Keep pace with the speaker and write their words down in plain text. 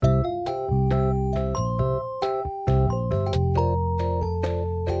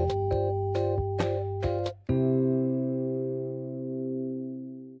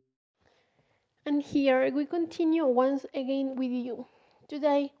Here we continue once again with you.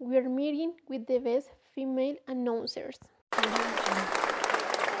 Today we are meeting with the best female announcers.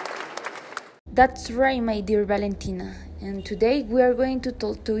 That's right, my dear Valentina. And today we are going to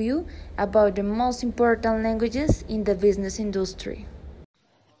talk to you about the most important languages in the business industry.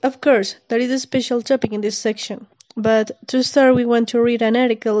 Of course, that is a special topic in this section. But to start, we want to read an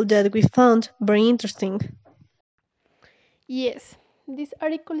article that we found very interesting. Yes, this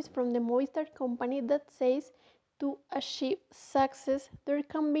article is from the Movistar company that says to achieve success there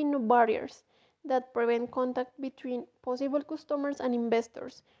can be no barriers that prevent contact between possible customers and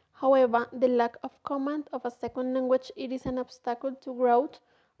investors. However, the lack of command of a second language it is an obstacle to growth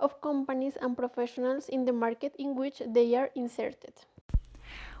of companies and professionals in the market in which they are inserted.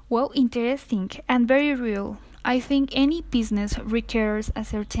 Well, interesting and very real. I think any business requires a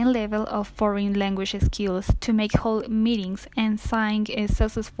certain level of foreign language skills to make whole meetings and sign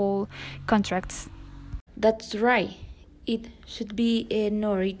successful contracts. That's right. It should be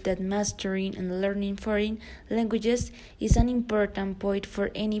noted that mastering and learning foreign languages is an important point for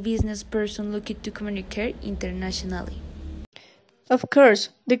any business person looking to communicate internationally. Of course,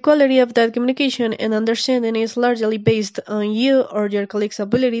 the quality of that communication and understanding is largely based on you or your colleague's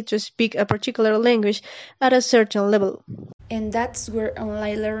ability to speak a particular language at a certain level. And that's where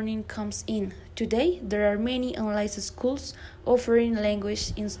online learning comes in. Today, there are many online schools offering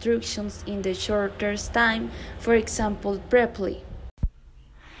language instructions in the shortest time, for example, Preply.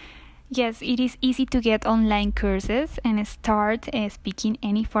 Yes, it is easy to get online courses and start speaking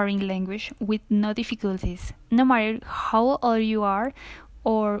any foreign language with no difficulties, no matter how old you are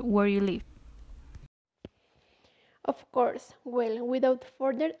or where you live. Of course, well, without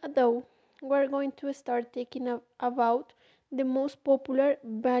further ado, we're going to start talking about the most popular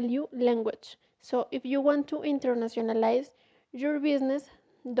value language. So, if you want to internationalize your business,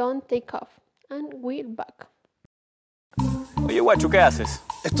 don't take off. And we're back. Oye, guacho, ¿qué haces?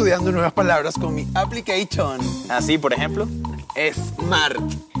 Estudiando nuevas palabras con mi application. Así, por ejemplo. Smart.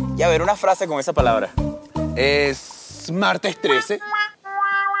 Y a ver, una frase con esa palabra. Es martes 13.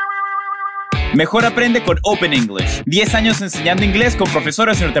 Mejor aprende con Open English. 10 años enseñando inglés con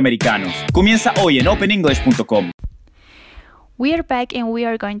profesores norteamericanos. Comienza hoy en openenglish.com. We are back and we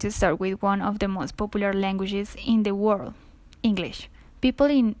are going to start with one of the most popular languages in the world, English.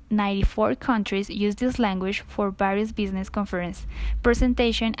 People in 94 countries use this language for various business conferences,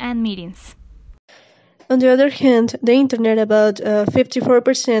 presentations, and meetings. On the other hand, the internet, about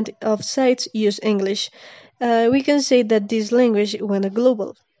 54% of sites use English. We can say that this language went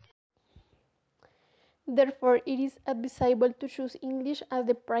global. Therefore, it is advisable to choose English as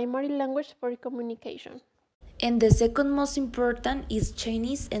the primary language for communication. And the second most important is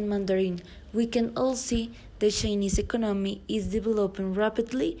Chinese and Mandarin. We can all see the Chinese economy is developing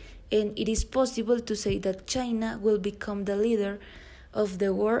rapidly, and it is possible to say that China will become the leader of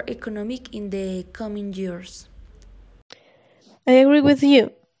the world economy in the coming years. I agree with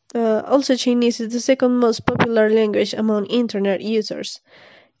you. Also, Chinese is the second most popular language among internet users.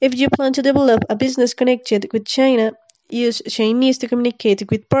 If you plan to develop a business connected with China, use Chinese to communicate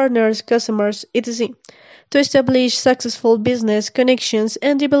with partners, customers, etc., to establish successful business connections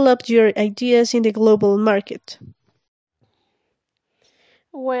and develop your ideas in the global market.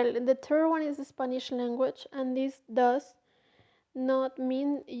 Well, the third one is the Spanish language, and this does not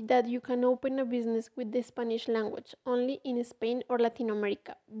mean that you can open a business with the Spanish language only in Spain or Latin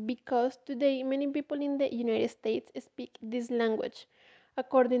America, because today many people in the United States speak this language.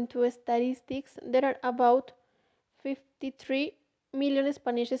 According to statistics, there are about 53 million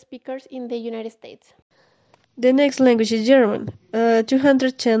Spanish speakers in the United States. The next language is German.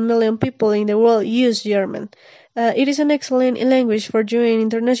 210 million people in the world use German. It is an excellent language for doing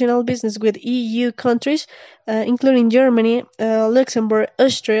international business with EU countries, including Germany, Luxembourg,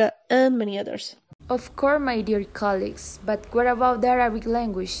 Austria, and many others. Of course, my dear colleagues, but what about the Arabic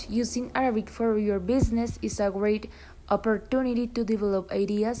language? Using Arabic for your business is a great opportunity to develop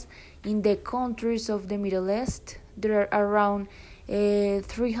ideas in the countries of the Middle East. There are around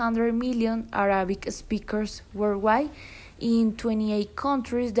 300 million Arabic speakers worldwide in 28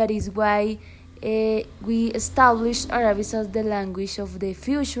 countries. That is why we established Arabic as the language of the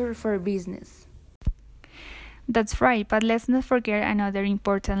future for business. That's right, but let's not forget another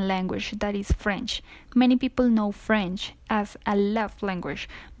important language, that is French. Many people know French as a love language,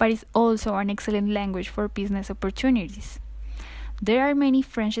 but it's also an excellent language for business opportunities. There are many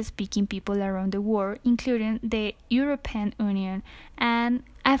French-speaking people around the world, including the European Union and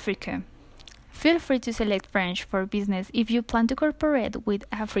Africa. Feel free to select French for business if you plan to cooperate with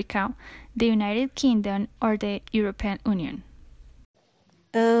Africa, the United Kingdom, or the European Union.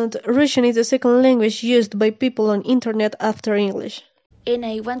 And Russian is the second language used by people on internet after English. And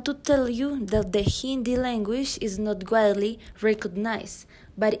I want to tell you that the Hindi language is not widely recognized,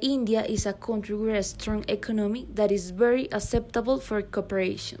 but India is a country with a strong economy that is very acceptable for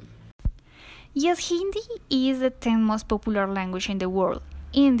cooperation. Yes, Hindi is the 10th most popular language in the world.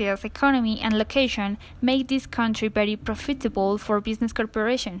 India's economy and location make this country very profitable for business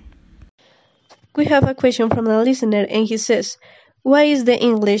cooperation. We have a question from a listener and he says, why is the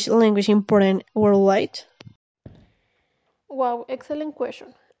English language important worldwide? Wow, excellent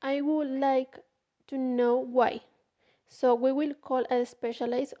question. I would like to know why. So we will call a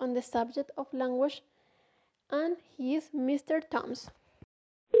specialist on the subject of language, and he is Mr. Toms.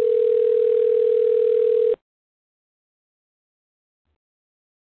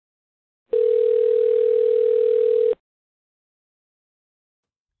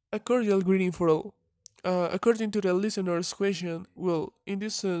 A cordial greeting for all. According to the listener's question, well, in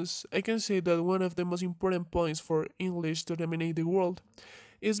this sense, I can say that one of the most important points for English to dominate the world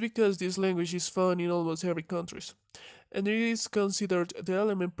is because this language is found in almost every country, and it is considered the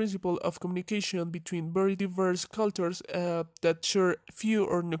element principle of communication between very diverse cultures that share few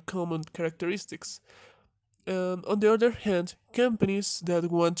or no common characteristics. On the other hand, companies that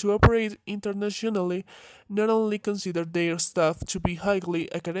want to operate internationally not only consider their staff to be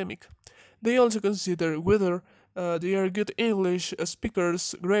highly academic, they also consider whether they are good English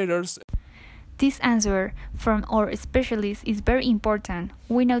speakers, graders. This answer from our specialist is very important.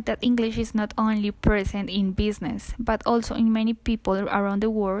 We know that English is not only present in business, but also in many people around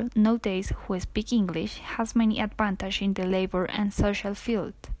the world nowadays who speak English has many advantages in the labor and social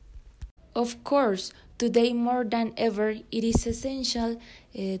field. Of course, today more than ever, it is essential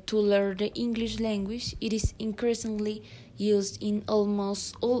to learn the English language. It is increasingly used in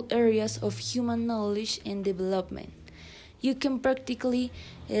almost all areas of human knowledge and development. You can practically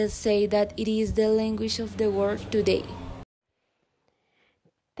say that it is the language of the world today.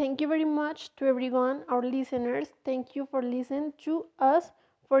 Thank you very much to everyone, our listeners. Thank you for listening to us,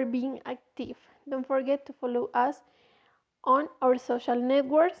 for being active. Don't forget to follow us on our social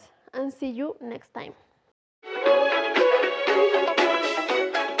networks, and see you next time.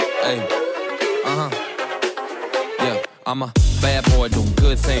 Hey, yeah, I'm a bad boy doing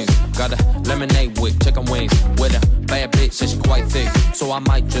good things. Got a lemonade with chicken wings. With a bad bitch and she quite thick. So I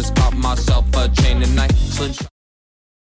might just pop myself a chain tonight. Slim